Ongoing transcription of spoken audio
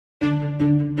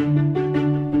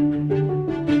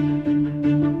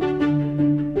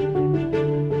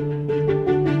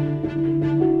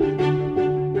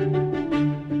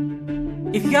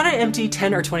empty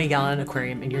 10 or 20 gallon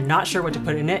aquarium and you're not sure what to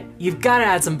put in it, you've got to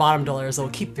add some bottom dwellers that will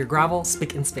keep your gravel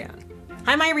spick and span.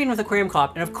 Hi, I'm Irene with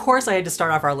Aquariumcoop, and of course I had to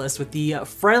start off our list with the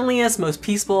friendliest, most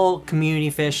peaceful community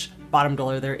fish bottom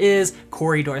dweller there is,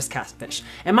 Corydoras catfish.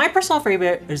 And my personal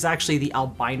favorite is actually the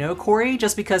albino Cory,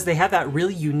 just because they have that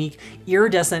really unique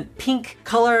iridescent pink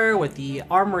color with the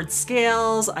armored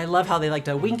scales. I love how they like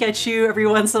to wink at you every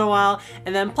once in a while.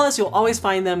 And then plus you'll always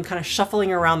find them kind of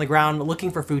shuffling around the ground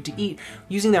looking for food to eat,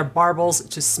 using their barbels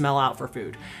to smell out for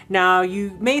food. Now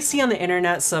you may see on the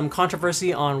internet some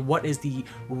controversy on what is the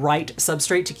right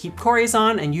substrate to keep Corys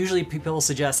on, and usually people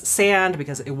suggest sand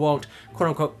because it won't quote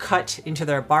unquote cut into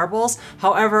their barbels.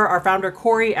 However, our founder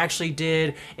Cory actually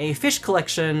did a fish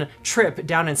collection trip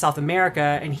down in South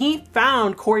America, and he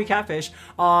found Cory catfish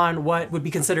on what would be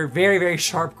considered very, very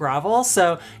sharp gravel.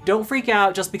 So don't freak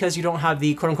out just because you don't have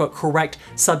the quote unquote correct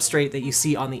substrate that you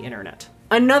see on the internet.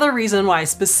 Another reason why I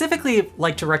specifically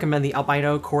like to recommend the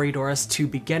albino Corydoras to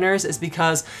beginners is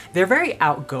because they're very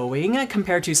outgoing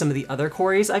compared to some of the other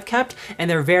Corys I've kept, and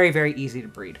they're very, very easy to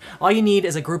breed. All you need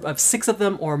is a group of 6 of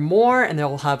them or more, and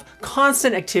they'll have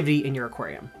constant activity in your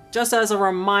aquarium. Just as a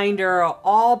reminder,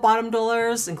 all bottom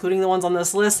dwellers, including the ones on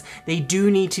this list, they do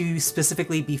need to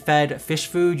specifically be fed fish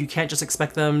food. You can't just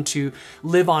expect them to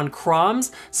live on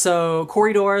crumbs. So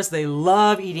Corydoras, they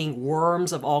love eating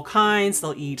worms of all kinds.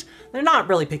 They're not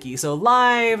really picky. So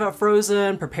live,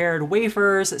 frozen, prepared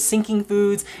wafers, sinking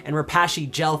foods, and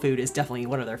Repashy gel food is definitely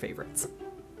one of their favorites.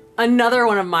 Another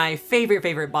one of my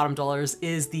favorite bottom dwellers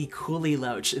is the Coolie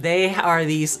Loach. They are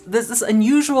this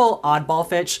unusual oddball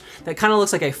fish that kind of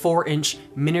looks like a 4-inch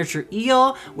miniature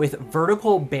eel with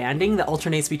vertical banding that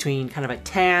alternates between kind of a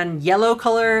tan yellow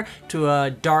color to a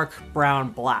dark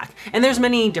brown black. And there's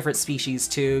many different species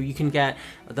too. You can get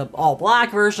the all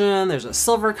black version, there's a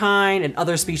silver kind, and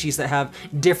other species that have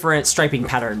different striping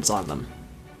patterns on them.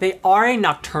 They are a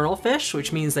nocturnal fish,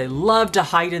 which means they love to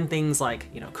hide in things like,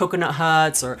 coconut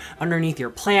huts or underneath your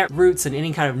plant roots and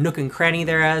any kind of nook and cranny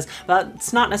there is. But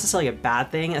it's not necessarily a bad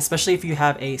thing, especially if you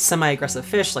have a semi-aggressive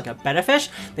fish like a betta fish.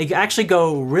 They actually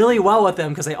go really well with them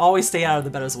because they always stay out of the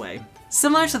betta's way.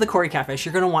 Similar to the Cory catfish,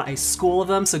 you're gonna want a school of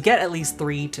them, so get at least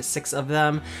 3 to 6 of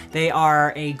them. They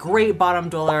are a great bottom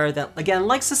dweller that, again,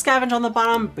 likes to scavenge on the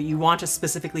bottom, but you want to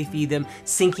specifically feed them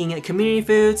sinking community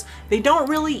foods. They don't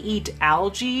really eat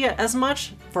algae as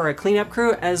much for a cleanup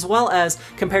crew, as well as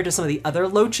compared to some of the other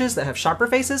loaches that have sharper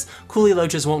faces, Coolie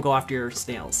Loaches won't go after your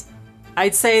snails.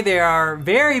 I'd say they are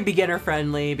very beginner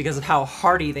friendly because of how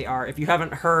hardy they are. If you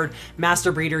haven't heard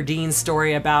Master Breeder Dean's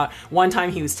story about one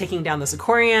time he was taking down this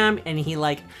aquarium and he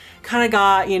kind of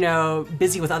got,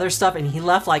 busy with other stuff, and he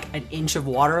left like an inch of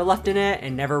water left in it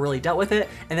and never really dealt with it.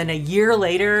 And then a year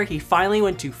later, he finally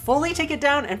went to fully take it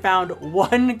down and found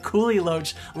 1 Coolie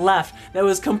Loach left that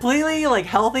was completely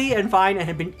healthy and fine and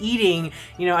had been eating,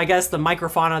 I guess the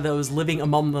microfauna that was living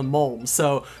among the molds.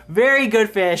 So very good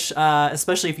fish,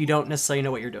 especially if you don't necessarily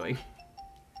know what you're doing.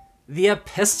 The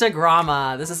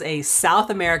Apistogramma. This is a South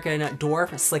American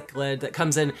dwarf cichlid that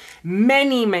comes in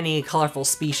many colorful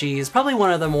species. Probably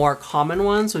one of the more common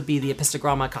ones would be the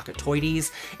Apistogramma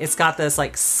cockatoides. It's got this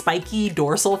spiky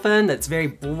dorsal fin that's very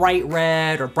bright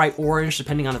red or bright orange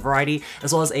depending on the variety,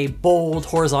 as well as a bold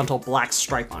horizontal black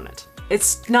stripe on it.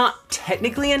 It's not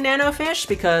technically a nanofish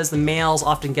because the males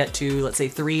often get to, let's say,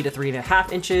 3 to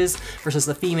 3.5 inches versus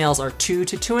the females are 2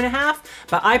 to 2.5.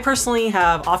 But I personally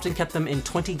have often kept them in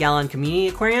 20-gallon community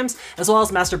aquariums, as well as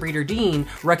Master Breeder Dean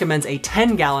recommends a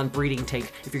 10-gallon breeding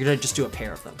tank if you're gonna just do a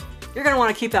pair of them. You're gonna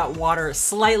wanna keep that water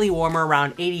slightly warmer,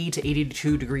 around 80 to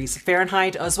 82 degrees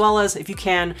Fahrenheit, as well as, if you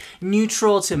can,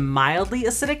 neutral to mildly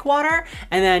acidic water,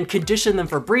 and then condition them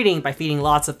for breeding by feeding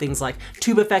lots of things like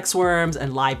tubifex worms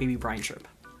and live baby brine shrimp.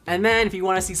 And then if you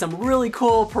want to see some really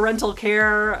cool parental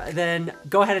care, then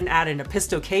go ahead and add an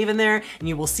Apisto cave in there, and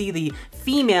you will see the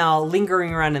female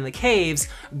lingering around in the caves,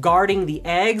 guarding the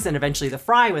eggs and eventually the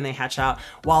fry when they hatch out,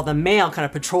 while the male kind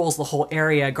of patrols the whole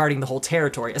area, guarding the whole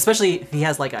territory, especially if he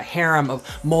has a harem of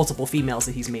multiple females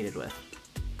that he's mated with.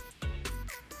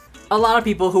 A lot of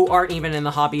people who aren't even in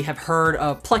the hobby have heard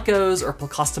of plecos or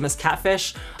plecostomus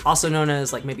catfish, also known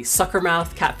as maybe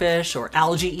suckermouth catfish or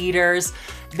algae eaters.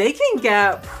 They can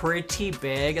get pretty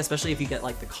big, especially if you get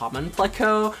the common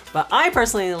pleco, but I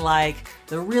personally like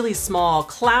the really small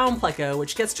clown pleco,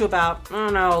 which gets to about, I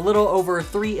don't know, a little over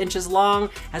 3 inches long,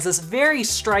 has this very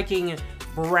striking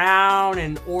brown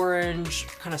and orange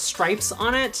kind of stripes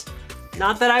on it.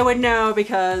 Not that I would know,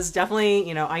 because definitely,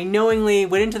 I knowingly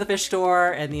went into the fish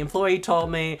store and the employee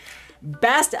told me,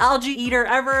 best algae eater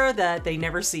ever that they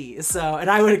never see. So, and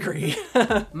I would agree.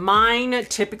 Mine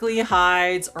typically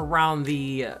hides around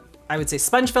the I would say,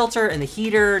 sponge filter in the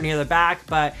heater near the back,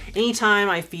 but anytime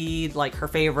I feed like her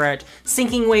favorite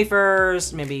sinking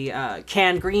wafers, maybe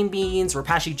canned green beans,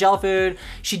 Repashy gel food,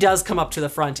 she does come up to the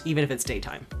front even if it's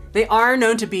daytime. They are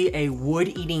known to be a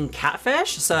wood-eating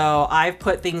catfish, so I've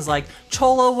put things like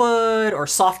cholla wood or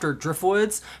softer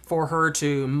driftwoods for her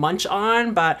to munch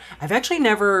on, but I've actually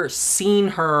never seen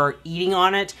her eating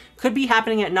on it. Could be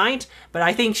happening at night, but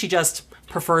I think she just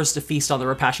prefers to feast on the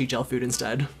Repashy gel food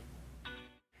instead.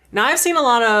 Now, I've seen a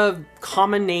lot of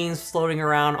common names floating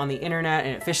around on the internet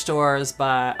and at fish stores,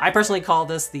 but I personally call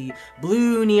this the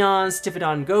blue neon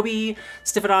Stiphodon goby.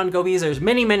 Stiphodon gobies, there's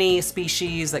many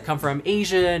species that come from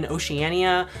Asia and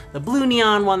Oceania. The blue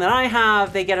neon one that I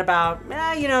have, they get about,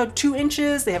 2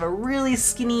 inches. They have a really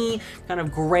skinny, kind of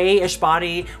grayish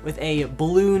body with a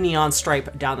blue neon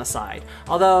stripe down the side.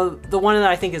 Although the one that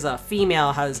I think is a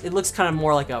female it looks kind of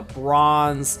more like a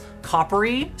bronze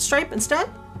coppery stripe instead.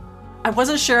 I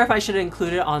wasn't sure if I should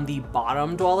include it on the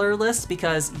bottom dweller list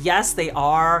because yes, they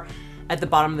are at the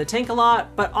bottom of the tank a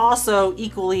lot, but also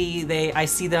equally I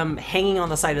see them hanging on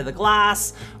the side of the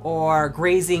glass or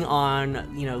grazing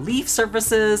on, leaf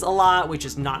surfaces a lot, which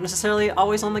is not necessarily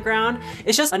always on the ground.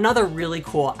 It's just another really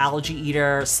cool algae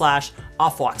eater slash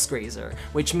off-wax grazer,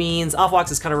 which means off-wax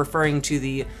is kind of referring to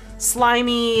the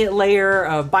slimy layer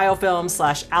of biofilm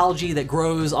slash algae that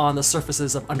grows on the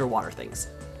surfaces of underwater things.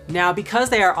 Now, because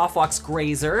they are off-wax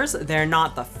grazers, they're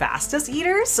not the fastest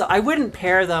eaters, so I wouldn't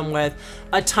pair them with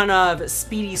a ton of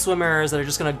speedy swimmers that are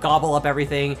just gonna gobble up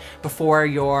everything before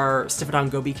your Stiphodon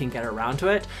goby can get around to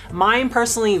it. Mine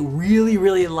personally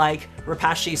really like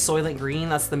Repashy Soylent Green.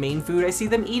 That's the main food I see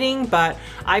them eating, but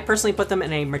I personally put them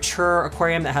in a mature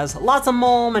aquarium that has lots of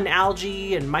mulm and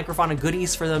algae and microfauna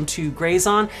goodies for them to graze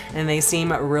on, and they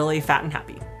seem really fat and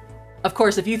happy. Of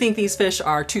course, if you think these fish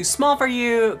are too small for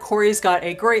you, Corey's got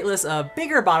a great list of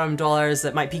bigger bottom dwellers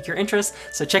that might pique your interest,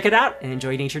 so check it out and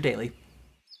enjoy nature daily.